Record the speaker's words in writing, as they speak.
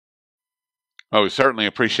Well, we certainly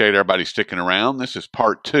appreciate everybody sticking around. This is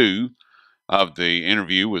part two of the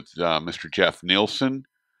interview with Mr. Jeff Nielson,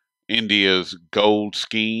 India's gold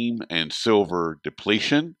scheme and silver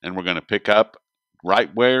depletion. And we're going to pick up right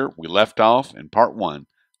where we left off in part one.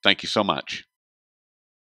 Thank you so much.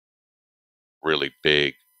 Really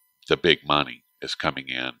big, the big money is coming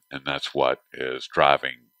in, and that's what is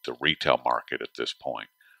driving the retail market at this point.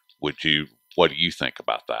 What do you think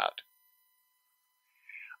about that?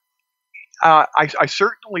 I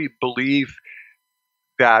certainly believe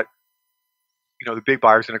that the big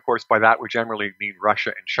buyers, and of course by that we generally mean Russia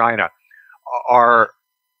and China, are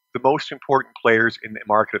the most important players in the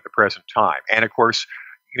market at the present time. And of course,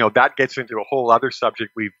 that gets into a whole other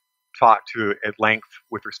subject we've talked to at length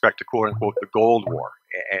with respect to quote unquote the gold war,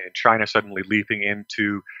 and China suddenly leaping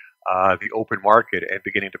into the open market and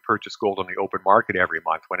beginning to purchase gold on the open market every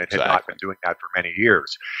month when it had not been doing that for many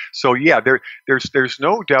years. So yeah, there's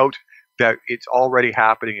no doubt that it's already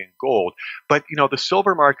happening in gold. But the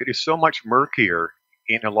silver market is so much murkier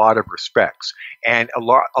in a lot of respects, and a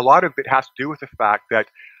lot of it has to do with the fact that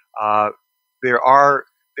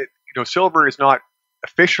silver is not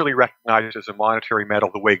officially recognized as a monetary metal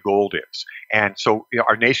the way gold is, and so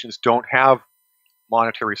our nations don't have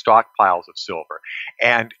monetary stockpiles of silver,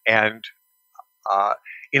 and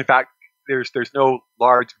in fact there's no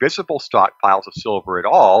large visible stockpiles of silver at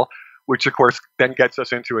all, which of course then gets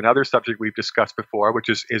us into another subject we've discussed before, which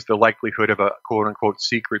is the likelihood of a quote unquote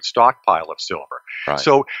secret stockpile of silver. Right.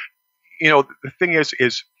 So, the thing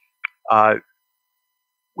is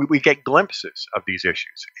we get glimpses of these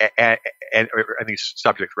issues and these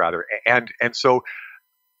subjects rather, and so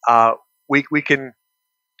we can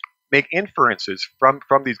make inferences from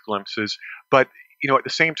these glimpses, but at the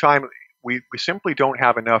same time we simply don't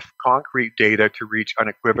have enough concrete data to reach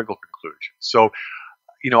unequivocal conclusions. So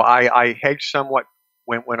I hedge somewhat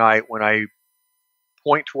when I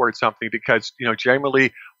point towards something, because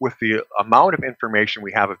generally with the amount of information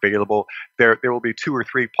we have available, there will be two or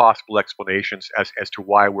three possible explanations as to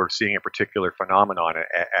why we're seeing a particular phenomenon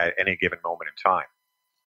at any given moment in time.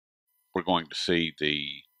 We're going to see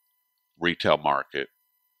the retail market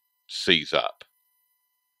seize up,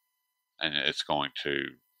 and it's going to,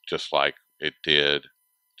 just like it did,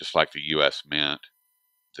 just like the U.S. Mint,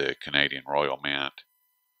 the Canadian Royal Mint,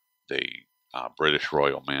 the British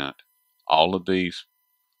Royal Mint, all of these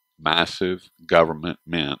massive government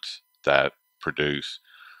mints that produce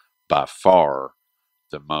by far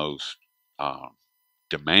the most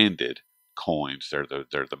demanded coins. They're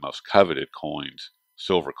the most coveted coins,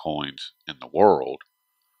 silver coins in the world.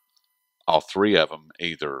 All three of them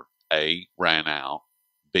either A, ran out,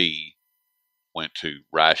 B, went to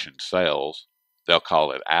ration sales. They'll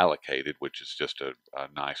call it allocated, which is just a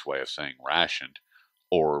nice way of saying rationed,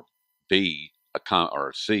 or B,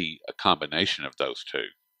 or C, a combination of those two,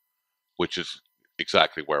 which is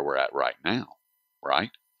exactly where we're at right now,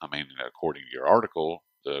 right? I mean, according to your article,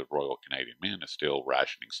 the Royal Canadian Mint is still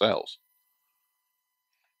rationing sales.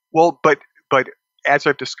 Well, but as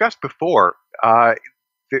I've discussed before,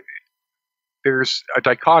 there's a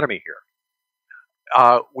dichotomy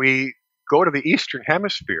here. We go to the Eastern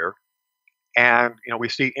Hemisphere, and we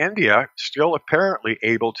see India still apparently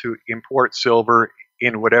able to import silver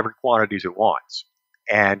in whatever quantities it wants.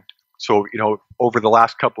 And so, over the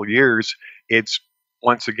last couple of years, it's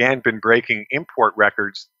once again been breaking import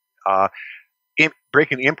records,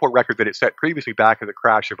 breaking the import record that it set previously back at the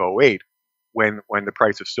crash of '08, when the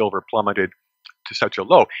price of silver plummeted to such a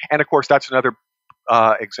low. And of course, that's another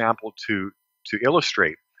example to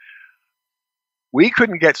illustrate. We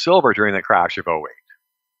couldn't get silver during the crash of '08.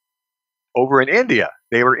 Over in India,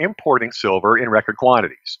 they were importing silver in record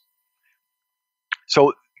quantities.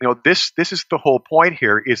 So, this is the whole point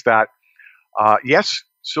here, is that, yes,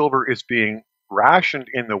 silver is being rationed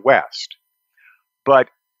in the West, but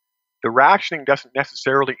the rationing doesn't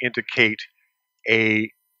necessarily indicate a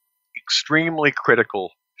extremely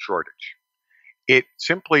critical shortage. It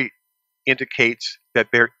simply indicates that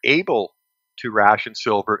they're able to ration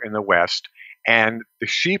silver in the West, and the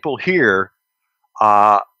sheeple here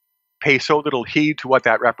pay so little heed to what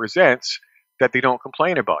that represents that they don't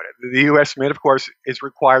complain about it. The U.S. Mint, of course, is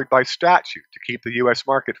required by statute to keep the U.S.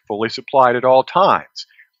 market fully supplied at all times,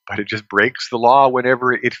 but it just breaks the law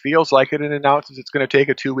whenever it feels like it and announces it's going to take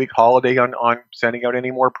a 2-week holiday on sending out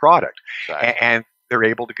any more product. Exactly. And they're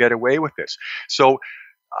able to get away with this. So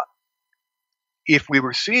if we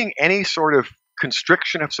were seeing any sort of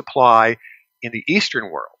constriction of supply in the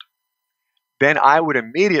Eastern world, then I would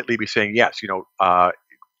immediately be saying, yes,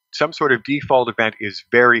 some sort of default event is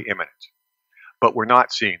very imminent. But we're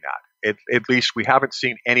not seeing that. At least we haven't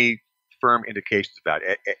seen any firm indications of that.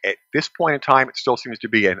 At this point in time, it still seems to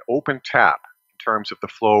be an open tap in terms of the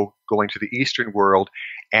flow going to the Eastern world,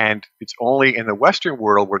 and it's only in the Western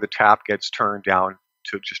world where the tap gets turned down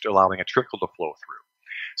to just allowing a trickle to flow through.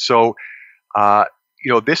 So, uh,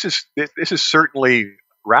 this is certainly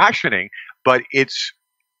rationing, but it's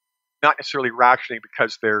not necessarily rationing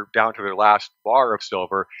because they're down to their last bar of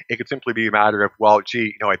silver. It could simply be a matter of, well,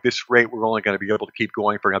 gee, at this rate, we're only going to be able to keep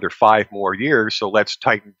going for another 5 more years, so let's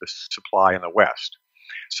tighten the supply in the West.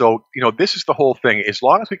 So, this is the whole thing. As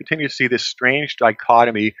long as we continue to see this strange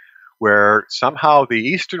dichotomy where somehow the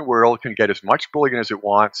Eastern world can get as much bullion as it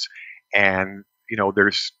wants, and,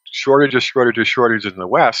 there's shortages in the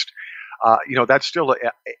West, that's still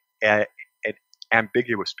an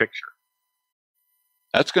ambiguous picture.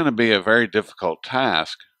 That's going to be a very difficult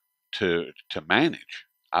task to manage.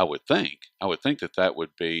 I would think. I would think that that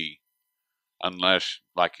would be, unless,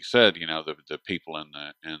 like you said, the people in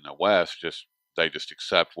the West they just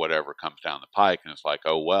accept whatever comes down the pike, and it's like,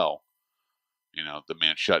 oh well, the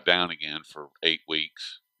men shut down again for 8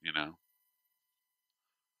 weeks.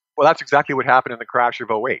 Well, that's exactly what happened in the crash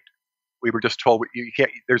of '08. We were just told you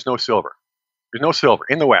can't. There's no silver. There's no silver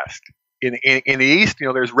in the West. In the East,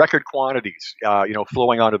 there's record quantities,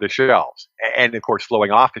 flowing onto the shelves, and of course,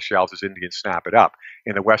 flowing off the shelves as Indians snap it up.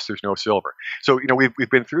 In the West, there's no silver. So, we've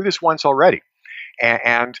been through this once already,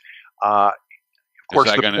 and of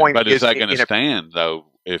course, the point is, is that going to stand though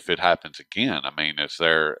if it happens again? I mean, is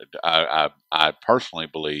there? I personally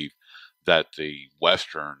believe that the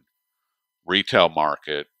Western retail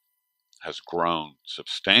market has grown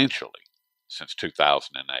substantially since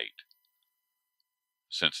 2008,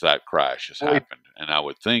 since that crash has happened. And I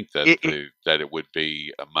would think that that it would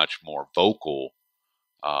be a much more vocal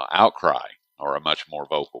outcry, or a much more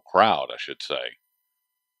vocal crowd, I should say.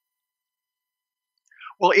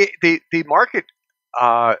 Well, the market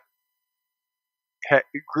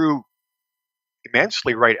grew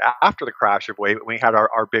immensely right after the crash of '08 when we had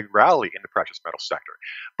our big rally in the precious metal sector.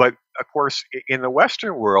 But of course, in the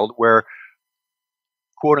Western world, where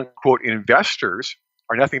quote unquote investors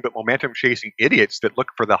are nothing but momentum chasing idiots that look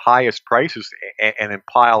for the highest prices and then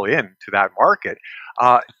pile in to that market,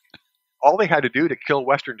 all they had to do to kill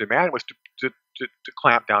Western demand was to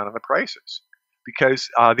clamp down on the prices. Because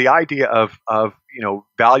the idea of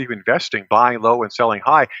value investing, buying low and selling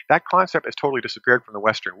high, that concept has totally disappeared from the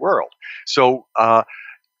Western world. So, of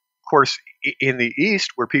course, in the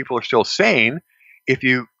East, where people are still sane, if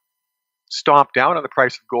you stomp down on the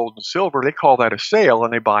price of gold and silver, they call that a sale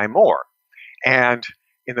and they buy more. And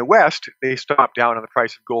in the West, they stomp down on the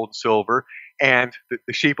price of gold and silver, and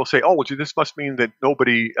the sheep will say, "Oh, well, gee, this must mean that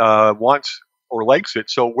nobody wants or likes it,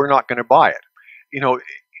 so we're not going to buy it."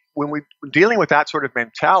 When we're dealing with that sort of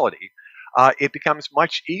mentality, it becomes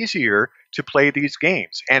much easier to play these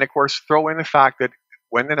games. And of course, throw in the fact that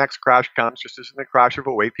when the next crash comes, just as in the crash of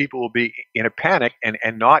 '08, people will be in a panic and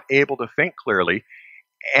not able to think clearly.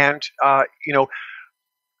 And,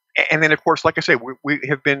 and then of course, like I say, we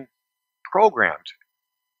have been programmed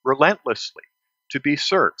relentlessly to be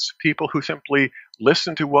serfs, people who simply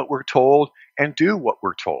listen to what we're told and do what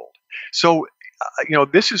we're told. So,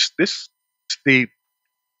 this is the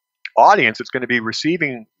audience that's going to be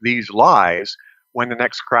receiving these lies when the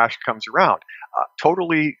next crash comes around.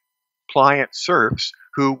 Totally pliant serfs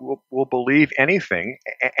who will believe anything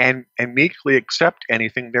and meekly accept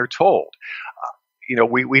anything they're told.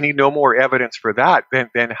 We need no more evidence for that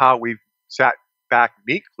than how we've sat back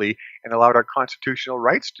meekly and allowed our constitutional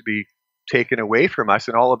rights to be taken away from us,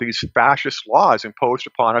 and all of these fascist laws imposed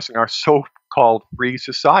upon us in our so-called free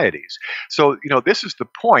societies. So, this is the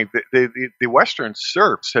point. The Western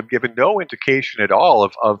serfs have given no indication at all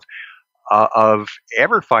of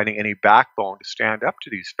ever finding any backbone to stand up to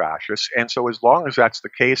these fascists. And so, as long as that's the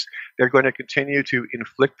case, they're going to continue to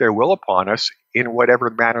inflict their will upon us in whatever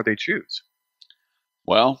manner they choose.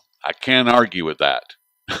 Well, I can't argue with that.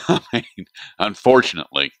 I mean,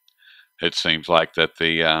 unfortunately, it seems like that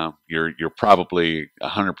you're probably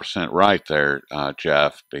 100% right there,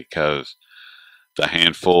 Jeff, because the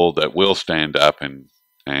handful that will stand up and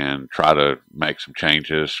try to make some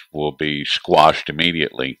changes will be squashed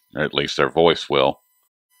immediately, or at least their voice will.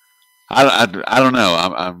 I don't know.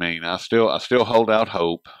 I mean, I still hold out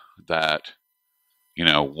hope that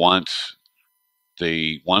once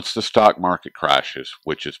the stock market crashes,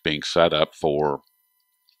 which is being set up for.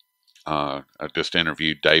 I just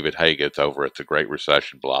interviewed David Haggith over at the Great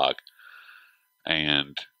Recession blog,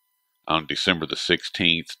 and on December the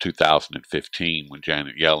 16th, 2015, when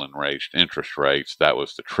Janet Yellen raised interest rates, that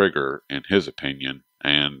was the trigger, in his opinion,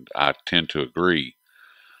 and I tend to agree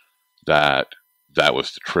that that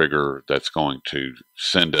was the trigger that's going to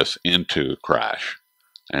send us into a crash.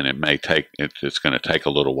 And it may take, it's going to take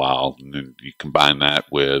a little while. And then you combine that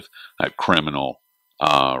with that criminal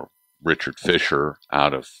Richard Fisher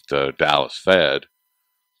out of the Dallas Fed,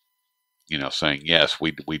 saying, yes,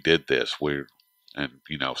 we did this. And,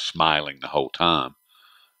 smiling the whole time,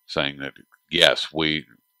 saying that, yes, we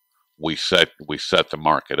set the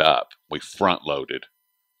market up. We front loaded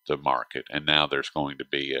the market. And now there's going to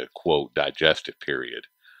be a quote digestive period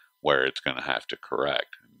where it's going to have to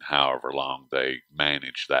correct. And however long they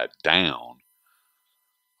manage that down,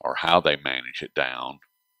 or how they manage it down,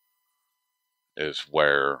 is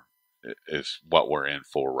what we're in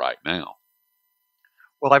for right now.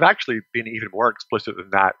 Well, I've actually been even more explicit than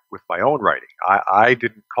that with my own writing. I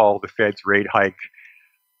didn't call the Fed's rate hike,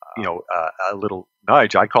 a little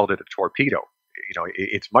nudge. I called it a torpedo.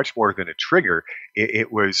 It's much more than a trigger.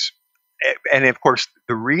 It was, and of course,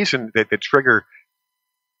 the reason that the trigger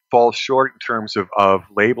falls short in terms of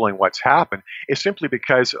labeling what's happened is simply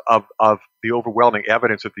because of the overwhelming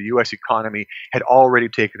evidence that the U.S. economy had already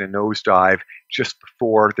taken a nosedive just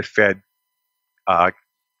before the Fed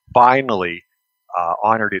finally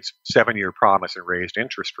honored its 7-year promise and raised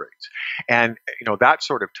interest rates. And that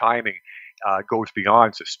sort of timing goes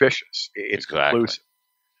beyond suspicious. It's exactly. Conclusive.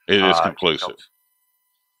 It is conclusive.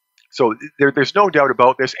 So there's no doubt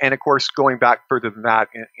about this. And of course, going back further than that,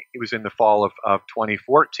 it was in the fall of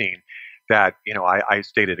 2014 that, I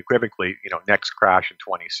stated equivocally, next crash in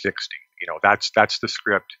 2016. That's the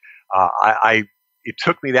script. It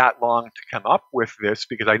took me that long to come up with this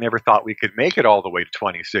because I never thought we could make it all the way to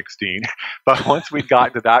 2016. But once we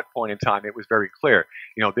got to that point in time, it was very clear.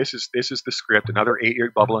 This is the script. Another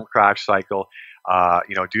 8-year bubble and crash cycle.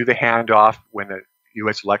 Do the handoff when the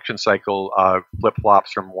U.S. election cycle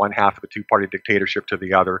flip-flops from one half of the two-party dictatorship to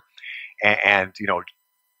the other, and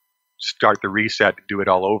start the reset and do it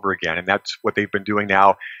all over again. And that's what they've been doing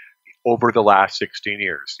now over the last 16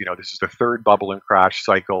 years. This is the third bubble and crash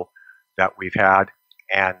cycle that we've had,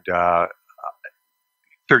 and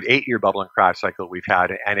third 8-year bubble and crash cycle we've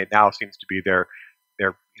had, and it now seems to be their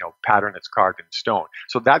pattern that's carved in stone.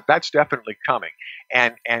 So that's definitely coming,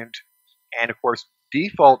 and of course,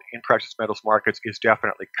 default in precious metals markets is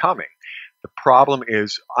definitely coming. The problem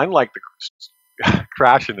is, unlike the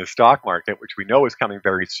crash in the stock market, which we know is coming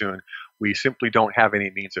very soon, we simply don't have any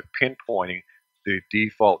means of pinpointing the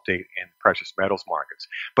default date in precious metals markets.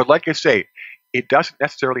 But like I say, it doesn't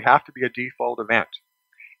necessarily have to be a default event.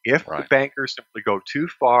 If the bankers simply go too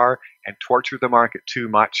far and torture the market too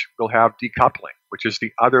much, we'll have decoupling, which is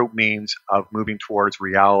the other means of moving towards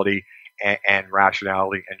reality and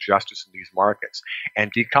rationality and justice in these markets.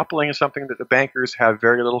 And decoupling is something that the bankers have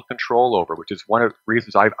very little control over, which is one of the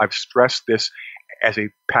reasons I've stressed this as a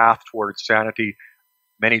path towards sanity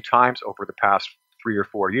many times over the past 3 or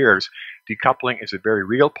 4 years. Decoupling is a very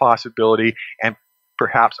real possibility and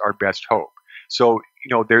perhaps our best hope. So,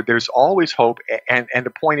 there's always hope. And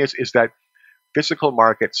the point is that physical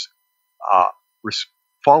markets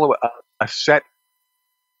follow a set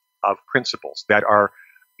of principles that are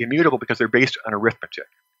immutable because they're based on arithmetic.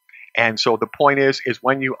 And so the point is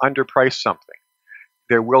when you underprice something,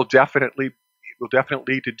 it will definitely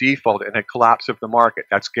lead to default and a collapse of the market.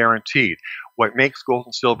 That's guaranteed. What makes gold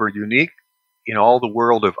and silver unique in all the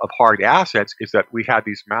world of hard assets is that we had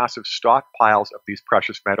these massive stockpiles of these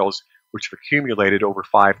precious metals which have accumulated over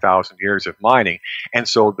 5,000 years of mining. And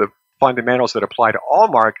so the fundamentals that apply to all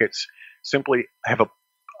markets simply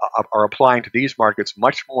are applying to these markets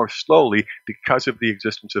much more slowly because of the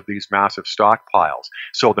existence of these massive stockpiles.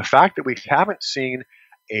 So the fact that we haven't seen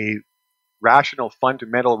a rational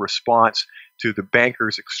fundamental response to the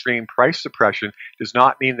bankers' extreme price suppression does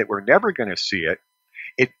not mean that we're never going to see it.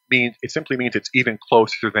 It simply means it's even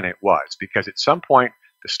closer than it was, because at some point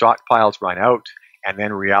the stockpiles run out and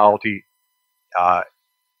then reality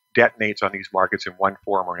detonates on these markets in one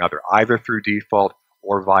form or another, either through default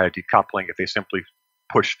or via decoupling if they simply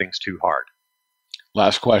push things too hard.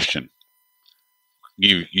 Last question.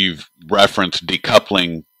 You've referenced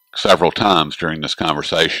decoupling several times during this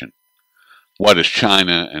conversation. What is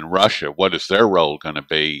China and Russia? What is their role going to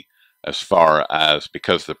be as far as,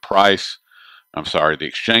 because the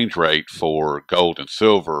exchange rate for gold and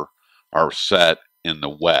silver are set in the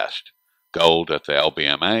West. Gold at the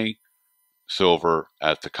LBMA, silver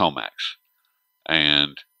at the COMEX.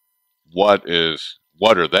 And what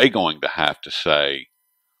are they going to have to say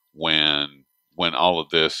when all of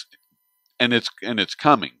this, and it's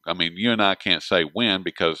coming. I mean, you and I can't say when,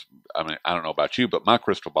 because I don't know about you, but my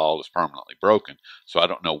crystal ball is permanently broken, so I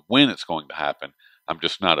don't know when it's going to happen. I'm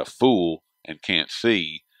just not a fool and can't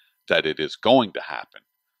see that it is going to happen.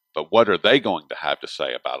 But what are they going to have to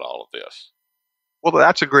say about all of this? Well,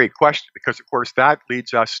 that's a great question because, of course, that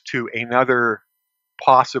leads us to another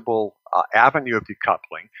possible avenue of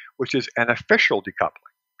decoupling, which is an official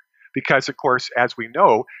decoupling. Because, of course, as we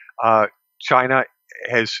know, China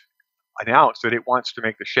has announced that it wants to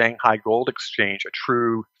make the Shanghai Gold Exchange a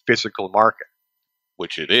true physical market.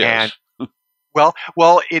 Which it And is.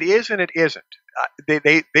 well, it is and it isn't.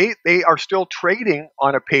 They are still trading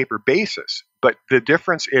on a paper basis, but the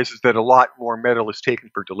difference is that a lot more metal is taken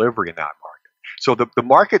for delivery in that market. So the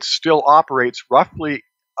market still operates roughly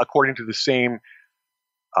according to the same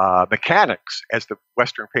mechanics as the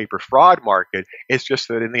Western paper fraud market. It's just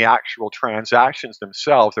that in the actual transactions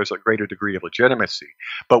themselves, there's a greater degree of legitimacy.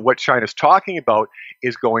 But what China's talking about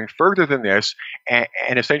is going further than this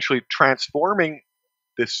and essentially transforming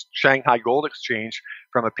this Shanghai Gold Exchange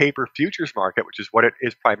from a paper futures market, which is what it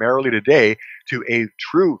is primarily today, to a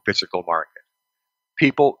true physical market.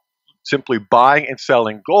 People simply buying and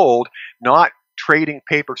selling gold, not trading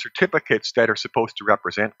paper certificates that are supposed to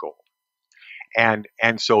represent gold. And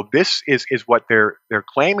so this is what they're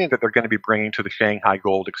claiming that they're going to be bringing to the Shanghai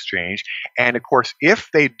Gold Exchange. And of course, if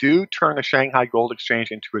they do turn the Shanghai Gold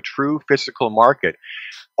Exchange into a true physical market,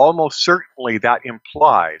 almost certainly that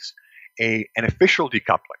implies an official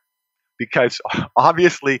decoupling, because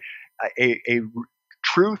obviously a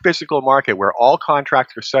true physical market where all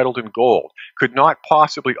contracts are settled in gold could not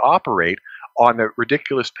possibly operate on the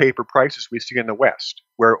ridiculous paper prices we see in the West,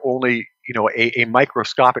 where only a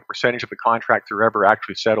microscopic percentage of the contracts are ever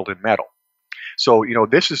actually settled in metal. So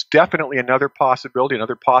this is definitely another possibility,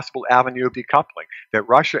 another possible avenue of decoupling that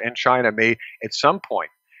Russia and China may at some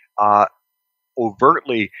point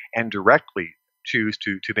overtly and directly choose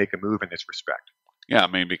to make a move in this respect. Yeah, I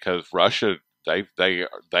mean, because Russia, they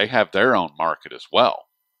have their own market as well.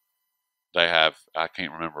 They have, I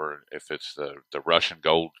can't remember if it's the Russian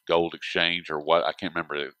gold exchange or what. I can't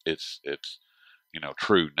remember its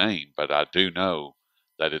true name, but I do know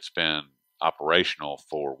that it's been operational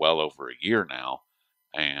for well over a year now,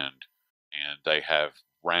 and they have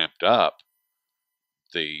ramped up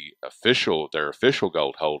their official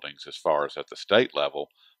gold holdings as far as at the state level.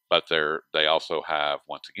 But they also have,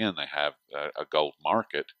 once again, they have a gold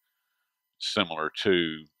market similar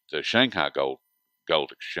to the Shanghai Gold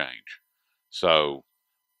Exchange. So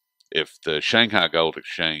if the Shanghai Gold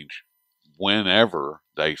Exchange, whenever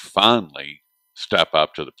they finally step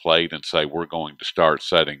up to the plate and say we're going to start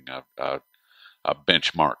setting a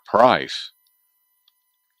benchmark price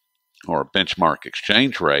or a benchmark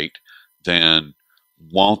exchange rate, then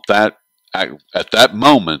won't that at that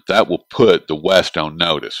moment that will put the West on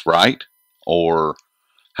notice, right? Or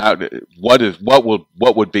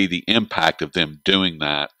what would be the impact of them doing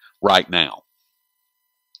that right now?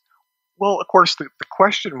 Well, of course, the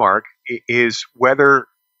question mark is whether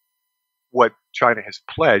what China has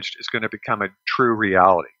pledged is going to become a true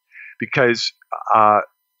reality. Because a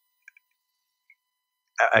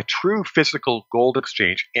true physical gold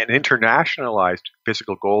exchange, an internationalized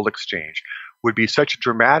physical gold exchange, would be such a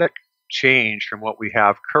dramatic change from what we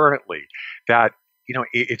have currently that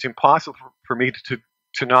it's impossible for me to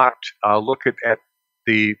not look at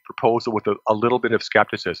the proposal with a little bit of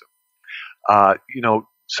skepticism.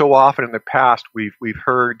 So often in the past we've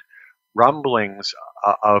heard rumblings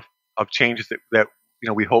of changes that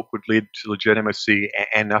we hope would lead to legitimacy,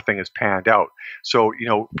 and nothing has panned out. So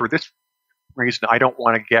for this reason, I don't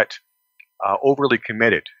want to get overly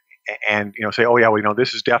committed and say, oh yeah, well,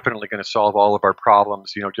 this is definitely going to solve all of our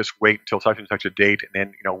problems. Just wait until such and such a date, and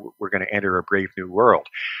then we're going to enter a brave new world.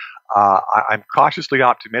 I'm cautiously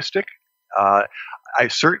optimistic. I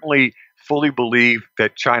certainly fully believe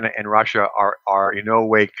that China and Russia are in no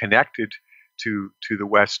way connected to the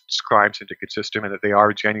West's crime syndicate system, and that they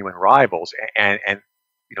are genuine rivals. And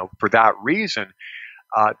for that reason,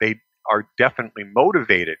 they are definitely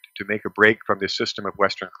motivated to make a break from this system of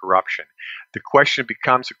Western corruption. The question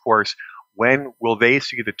becomes, of course, when will they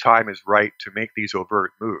see the time is right to make these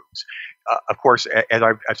overt moves? Of course, as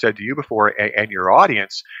I've said to you before and your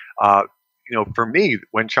audience, for me,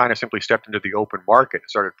 when China simply stepped into the open market and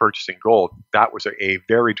started purchasing gold, that was a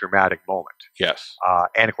very dramatic moment. Yes.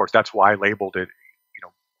 And of course, that's why I labeled it,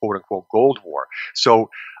 quote unquote, Gold War. So,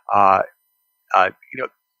 that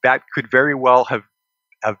could very well have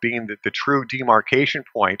been the true demarcation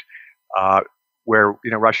point, where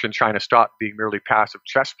Russia and China stop being merely passive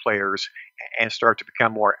chess players and start to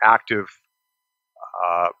become more active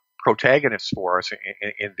protagonists for us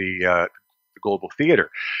in the global theater.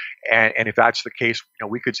 And if that's the case,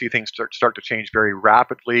 we could see things start to change very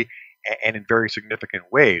rapidly and in very significant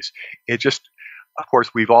ways. It just, of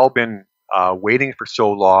course, we've all been waiting for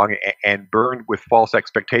so long and burned with false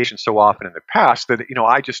expectations so often in the past that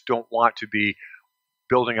I just don't want to be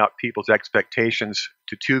building up people's expectations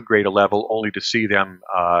to too great a level only to see them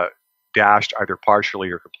dashed either partially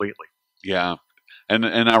or completely. Yeah, and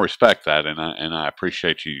I respect that, and I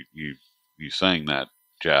appreciate you saying that,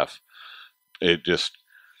 Jeff. It just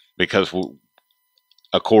because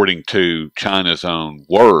according to China's own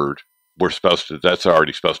word, that's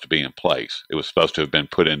already supposed to be in place. It was supposed to have been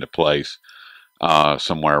put into place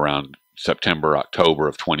somewhere around September, October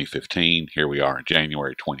of 2015. Here we are in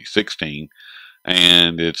January 2016,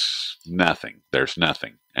 and it's nothing. There's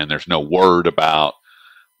nothing, and there's no word about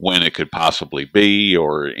when it could possibly be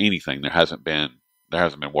or anything. There hasn't been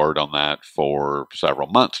word on that for several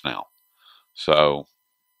months now. So,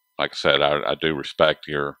 like I said, I do respect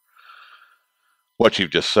what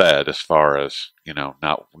you've just said as far as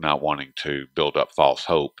not wanting to build up false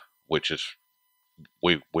hope, which is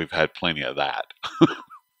we've had plenty of that.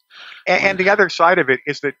 And the other side of it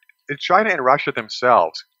is that China and Russia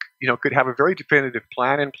themselves, could have a very definitive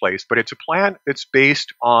plan in place, but it's a plan that's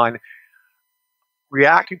based on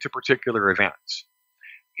reacting to particular events.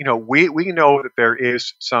 We know that there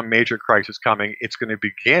is some major crisis coming. It's going to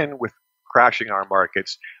begin with crashing our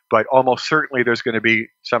markets, but almost certainly there's going to be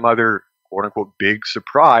some other quote unquote big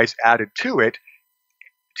surprise added to it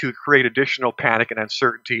to create additional panic and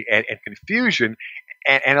uncertainty and confusion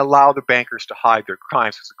and allow the bankers to hide their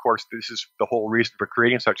crimes. Because of course, this is the whole reason for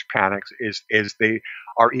creating such panics is they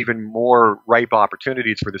are even more ripe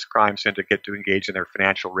opportunities for this crime syndicate to engage in their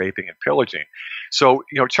financial raping and pillaging. So,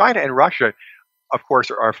 China and Russia, of course,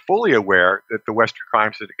 are fully aware that the Western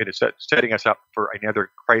crime syndicate is setting us up for another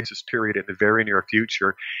crisis period in the very near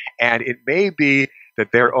future. And it may be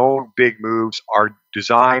that their own big moves are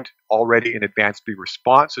designed already in advance to be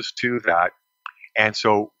responses to that. And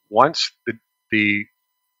so once the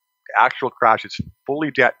actual crash is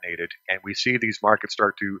fully detonated and we see these markets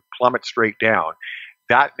start to plummet straight down,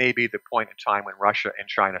 that may be the point in time when Russia and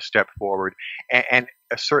China step forward and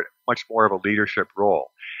assert much more of a leadership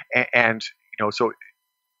role. And so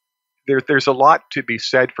there's a lot to be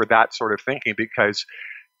said for that sort of thinking, because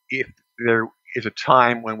if there is a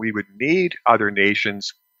time when we would need other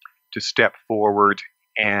nations to step forward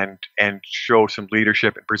and show some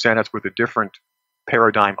leadership and present us with a different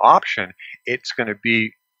paradigm option, it's going to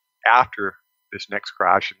be after this next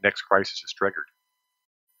crash and next crisis is triggered.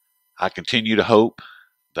 I continue to hope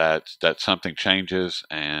that something changes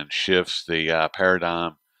and shifts the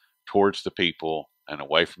paradigm towards the people and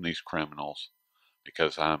away from these criminals,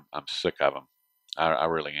 because I'm sick of them. I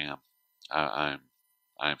really am.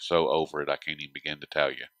 I'm so over it. I can't even begin to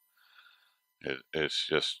tell you. It's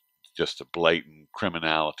just a blatant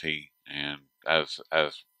criminality, and as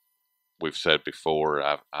we've said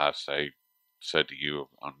before, said to you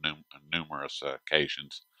on numerous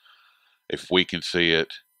occasions, if we can see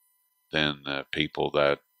it, then the people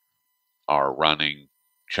that are running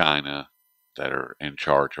China, that are in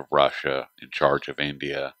charge of Russia, in charge of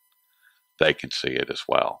India, they can see it as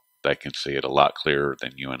well. They can see it a lot clearer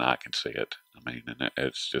than you and I can see it. I mean, and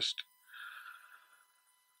it's just,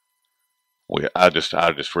 I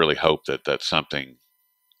just really hope that that's something.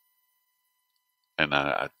 And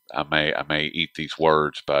I may eat these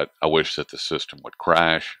words, but I wish that the system would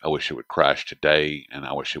crash. I wish it would crash today, and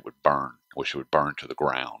I wish it would burn. I wish it would burn to the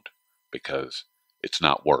ground, because it's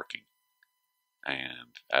not working.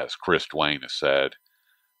 And as Chris Dwayne has said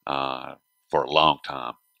for a long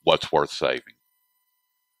time, what's worth saving?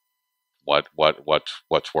 What's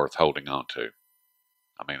worth holding on to?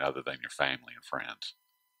 I mean, other than your family and friends.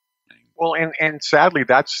 I mean, Well, and sadly,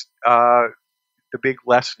 that's the big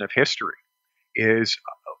lesson of history is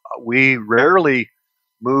we rarely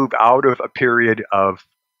move out of a period of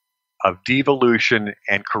devolution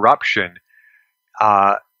and corruption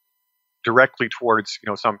directly towards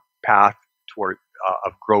some path toward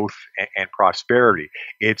of growth and prosperity.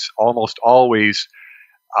 It's almost always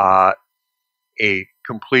a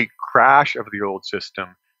complete crash of the old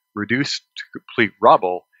system, reduced to complete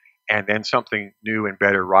rubble, and then something new and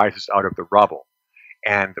better rises out of the rubble.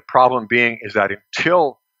 And the problem being is that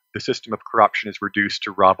until the system of corruption is reduced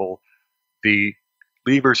to rubble, the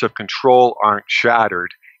levers of control aren't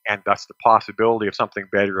shattered, and thus the possibility of something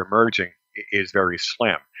better emerging is very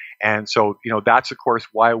slim. And so, that's of course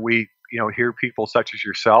why we, hear people such as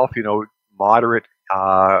yourself, moderate,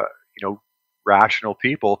 rational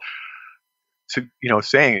people, to,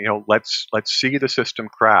 saying, let's see the system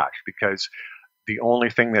crash, because the only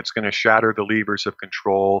thing that's going to shatter the levers of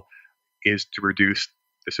control is to reduce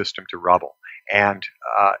the system to rubble. And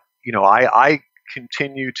I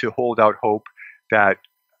continue to hold out hope that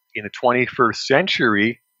in the 21st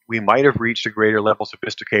century we might have reached a greater level of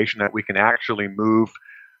sophistication that we can actually move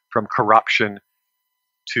from corruption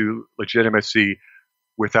to legitimacy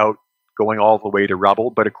without going all the way to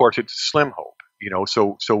rubble. But of course, it's a slim hope.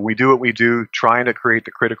 So we do what we do, trying to create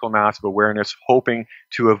the critical mass of awareness, hoping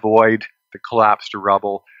to avoid the collapse to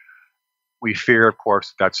rubble. We fear, of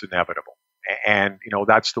course, that's inevitable, and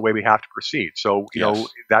that's the way we have to proceed. So Yes.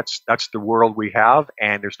 that's the world we have,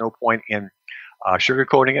 and there's no point in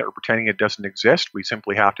sugarcoating it or pretending it doesn't exist. We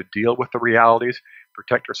simply have to deal with the realities,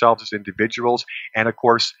 protect ourselves as individuals, and of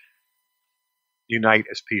course, unite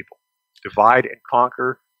as people. Divide and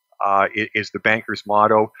conquer is the banker's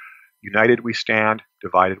motto. United we stand,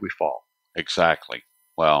 divided we fall. Exactly.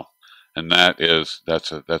 Well, and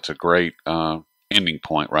that's a great ending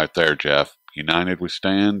point right there, Jeff. United we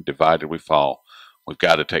stand, divided we fall. We've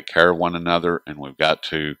got to take care of one another, and we've got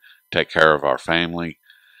to take care of our family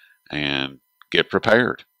and get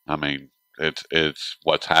prepared. I mean, it's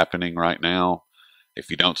what's happening right now. If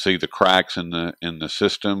you don't see the cracks in the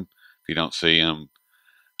system, if you don't see them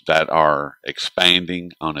that are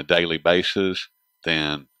expanding on a daily basis,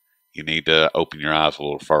 then you need to open your eyes a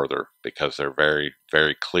little further, because they're very,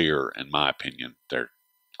 very clear, in my opinion. They're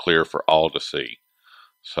clear for all to see.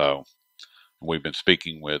 So we've been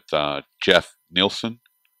speaking with Jeff Nielson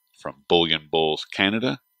from Bullion Bulls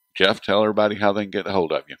Canada. Jeff, tell everybody how they can get a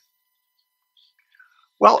hold of you.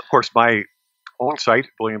 Well, of course, my own site,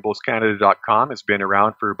 bullionbullscanada.com, has been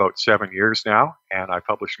around for about 7 years now, and I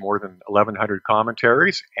publish more than 1,100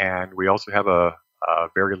 commentaries. And we also have a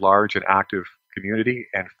very large and active community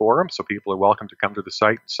and forum, so people are welcome to come to the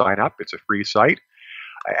site and sign up. It's a free site.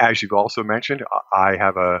 As you've also mentioned, I'm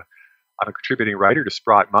a contributing writer to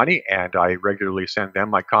Sprott Money, and I regularly send them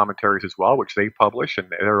my commentaries as well, which they publish, and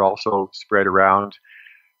they're also spread around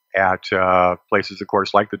at places, of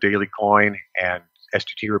course, like the Daily Coin and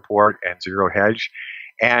SGT Report and Zero Hedge.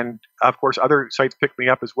 And of course, other sites pick me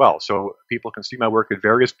up as well. So people can see my work at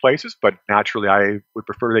various places, but naturally, I would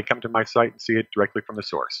prefer they come to my site and see it directly from the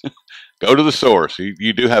source. Go to the source.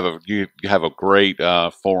 You do have you have a great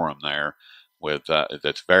forum there with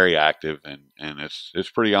that's very active, and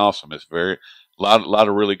it's pretty awesome. It's very lot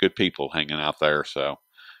of really good people hanging out there. So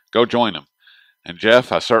go join them. And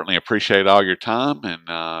Jeff, I certainly appreciate all your time, and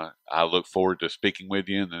I look forward to speaking with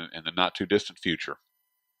you in the not too distant future.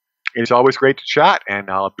 It's always great to chat, and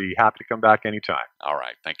I'll be happy to come back anytime. All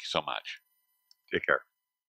right. Thank you so much. Take care.